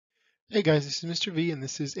Hey guys, this is Mr. V and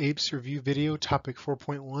this is APES review video topic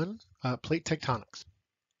 4.1, plate tectonics.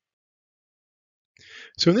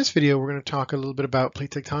 So in this video, we're going to talk a little bit about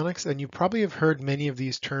plate tectonics, and you probably have heard many of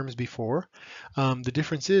these terms before. The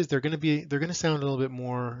difference is they're going to sound a little bit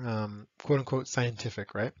more quote unquote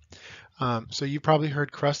scientific, right? So you probably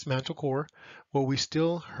heard crust, mantle, core. Well, we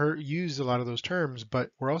still use a lot of those terms, but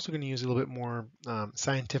we're also going to use a little bit more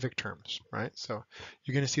scientific terms, right? So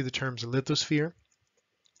you're going to see the terms lithosphere,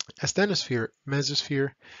 asthenosphere,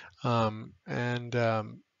 mesosphere, and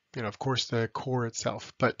of course, the core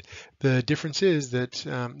itself. But the difference is that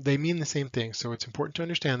they mean the same thing. So it's important to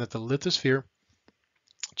understand that the lithosphere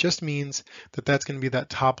just means that that's going to be that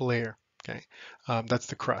top layer. Okay, that's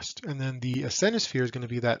the crust, and then the asthenosphere is going to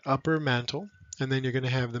be that upper mantle, and then you're going to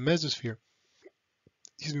have the mesosphere,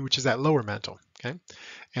 excuse me, which is that lower mantle. Okay,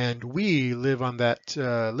 and we live on that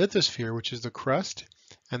lithosphere, which is the crust,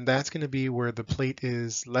 and that's going to be where the plate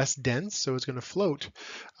is less dense, so it's going to float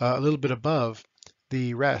a little bit above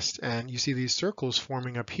the rest. And you see these circles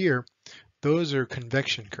forming up here. Those are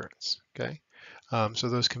convection currents. Okay, so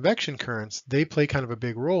those convection currents, they play kind of a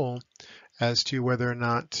big role as to whether or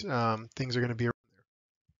not things are going to be.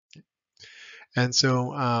 And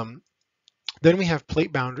so then we have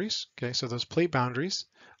plate boundaries. Okay, so those plate boundaries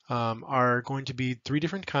are going to be three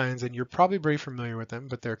different kinds, and you're probably very familiar with them,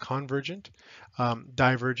 but they're convergent,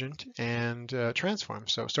 divergent, and transform.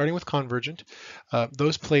 So starting with convergent,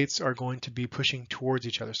 those plates are going to be pushing towards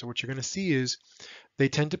each other. So what you're going to see is they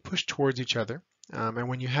tend to push towards each other. And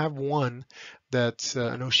when you have one that's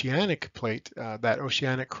an oceanic plate, that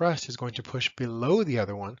oceanic crust is going to push below the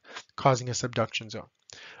other one, causing a subduction zone.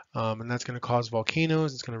 And that's going to cause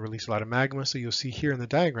volcanoes. It's going to release a lot of magma. So you'll see here in the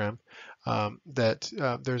diagram that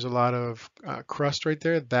there's a lot of crust right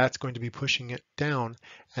there. That's going to be pushing it down.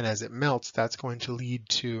 And as it melts, that's going to lead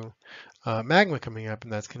to magma coming up,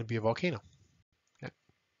 and that's going to be a volcano. Okay.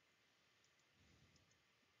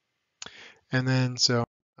 And then so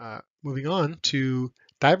moving on to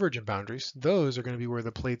divergent boundaries, those are going to be where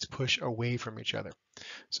the plates push away from each other.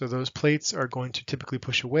 So those plates are going to typically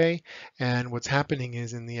push away, and what's happening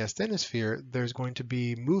is in the asthenosphere, there's going to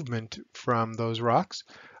be movement from those rocks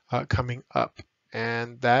coming up,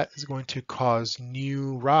 and that is going to cause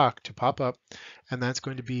new rock to pop up, and that's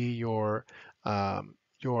going to be your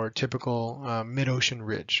typical mid-ocean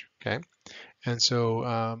ridge. Okay, and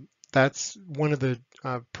so that's one of the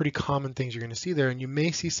pretty common things you're going to see there. And you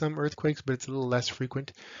may see some earthquakes, but it's a little less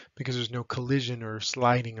frequent because there's no collision or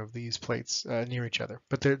sliding of these plates near each other.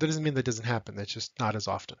 But that doesn't mean that doesn't happen. That's just not as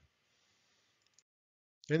often.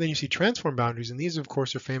 And then you see transform boundaries, and these, of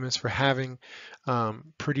course, are famous for having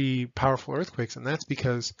pretty powerful earthquakes, and that's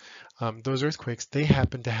because those earthquakes, they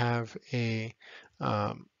happen to have a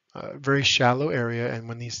very shallow area, and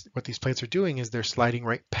what these plates are doing is they're sliding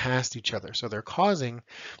right past each other. So they're causing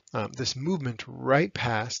this movement right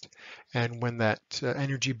past, and when that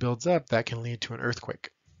energy builds up, that can lead to an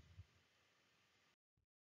earthquake.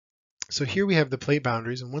 So here we have the plate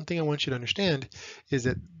boundaries, and one thing I want you to understand is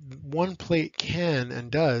that one plate can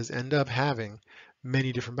and does end up having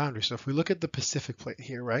many different boundaries. So if we look at the Pacific plate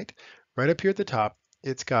here, right up here at the top,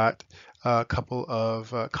 it's got a couple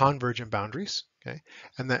of convergent boundaries, okay,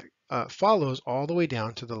 and that follows all the way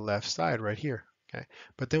down to the left side right here. Okay,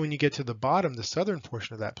 but then when you get to the bottom, the southern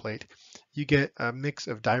portion of that plate, you get a mix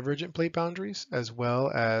of divergent plate boundaries as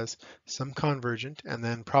well as some convergent, and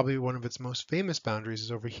then probably one of its most famous boundaries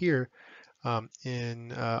is over here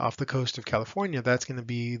off the coast of California. That's going to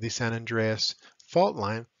be the San Andreas fault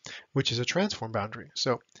line, which is a transform boundary.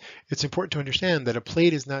 So it's important to understand that a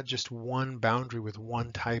plate is not just one boundary with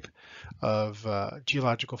one type of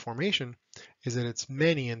geological formation, is that it's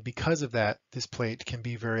many, and because of that, this plate can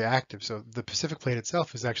be very active. So the Pacific plate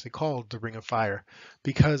itself is actually called the Ring of Fire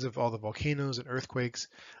because of all the volcanoes and earthquakes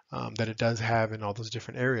that it does have in all those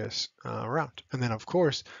different areas around. And then, of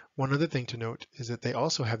course, one other thing to note is that they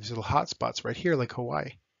also have these little hot spots right here, like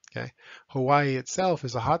Hawaii. Okay, Hawaii itself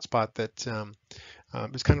is a hotspot that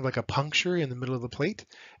is kind of like a puncture in the middle of the plate,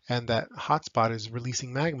 and that hotspot is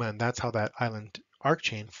releasing magma, and that's how that island arc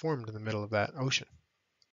chain formed in the middle of that ocean.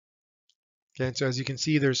 Okay, and so as you can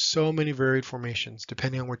see, there's so many varied formations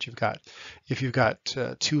depending on what you've got. If you've got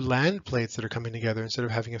two land plates that are coming together, instead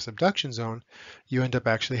of having a subduction zone, you end up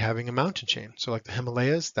actually having a mountain chain. So like the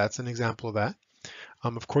Himalayas, that's an example of that.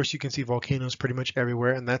 Of course, you can see volcanoes pretty much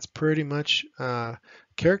everywhere, and that's pretty much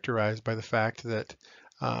characterized by the fact that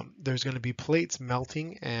there's going to be plates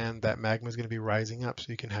melting and that magma is going to be rising up. So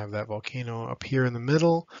you can have that volcano up here in the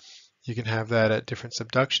middle. You can have that at different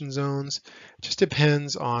subduction zones. It just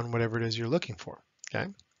depends on whatever it is you're looking for. Okay.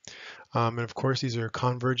 And of course, these are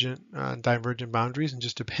convergent, divergent boundaries, and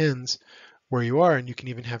just depends where you are. And you can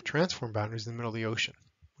even have transform boundaries in the middle of the ocean,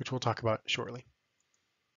 which we'll talk about shortly.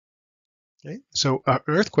 Okay? So an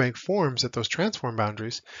earthquake forms at those transform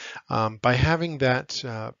boundaries by having that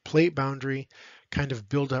plate boundary kind of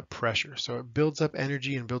build up pressure. So it builds up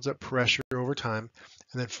energy and builds up pressure over time.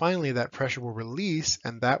 And then finally that pressure will release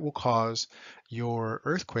and that will cause your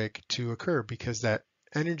earthquake to occur because that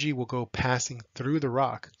energy will go passing through the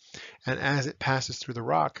rock. And as it passes through the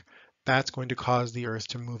rock, that's going to cause the earth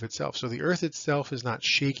to move itself. So the earth itself is not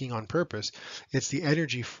shaking on purpose. It's the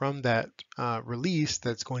energy from that release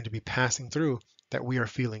that's going to be passing through that we are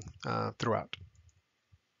feeling throughout.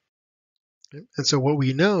 Okay? And so what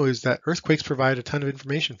we know is that earthquakes provide a ton of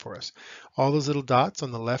information for us. All those little dots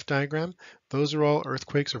on the left diagram, those are all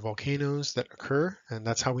earthquakes or volcanoes that occur, and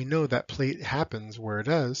that's how we know that plate happens where it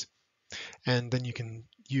does. And then you can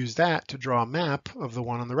use that to draw a map of the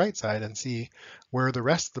one on the right side and see where are the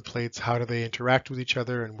rest of the plates, how do they interact with each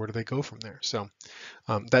other, and where do they go from there. So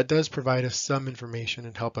that does provide us some information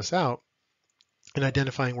and help us out in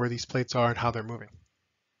identifying where these plates are and how they're moving.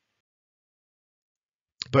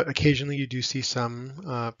 But occasionally you do see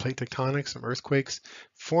some plate tectonics, some earthquakes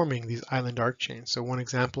forming these island arc chains. So one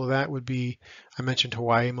example of that would be, I mentioned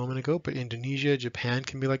Hawaii a moment ago, but Indonesia, Japan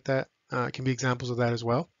can be like that, can be examples of that as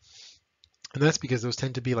well. And that's because those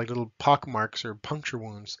tend to be like little pock marks or puncture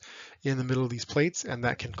wounds in the middle of these plates, and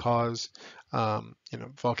that can cause,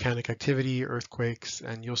 volcanic activity, earthquakes,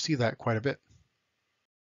 and you'll see that quite a bit.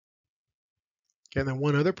 And then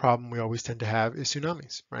one other problem we always tend to have is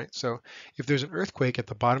tsunamis, right? So if there's an earthquake at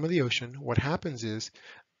the bottom of the ocean, what happens is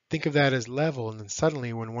think of that as level, and then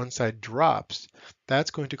suddenly when one side drops,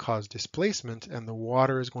 that's going to cause displacement and the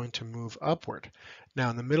water is going to move upward. Now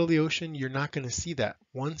in the middle of the ocean, you're not going to see that.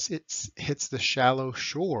 Once it hits the shallow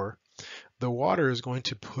shore, the water is going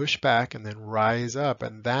to push back and then rise up,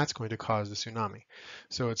 and that's going to cause the tsunami.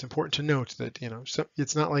 So it's important to note that,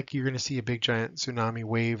 it's not like you're going to see a big giant tsunami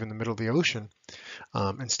wave in the middle of the ocean.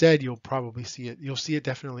 Instead, you'll probably see it. You'll see it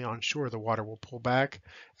definitely on shore. The water will pull back,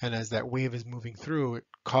 and as that wave is moving through, it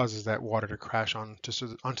causes that water to crash onto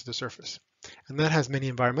the surface. And that has many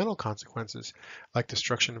environmental consequences, like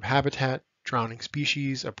destruction of habitat, drowning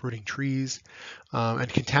species, uprooting trees, and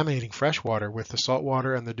contaminating fresh water with the salt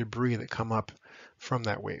water and the debris that come up from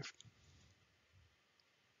that wave.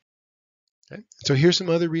 Okay. So here's some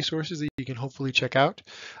other resources that you can hopefully check out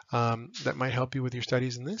that might help you with your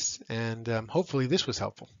studies in this, and hopefully this was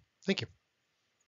helpful. Thank you.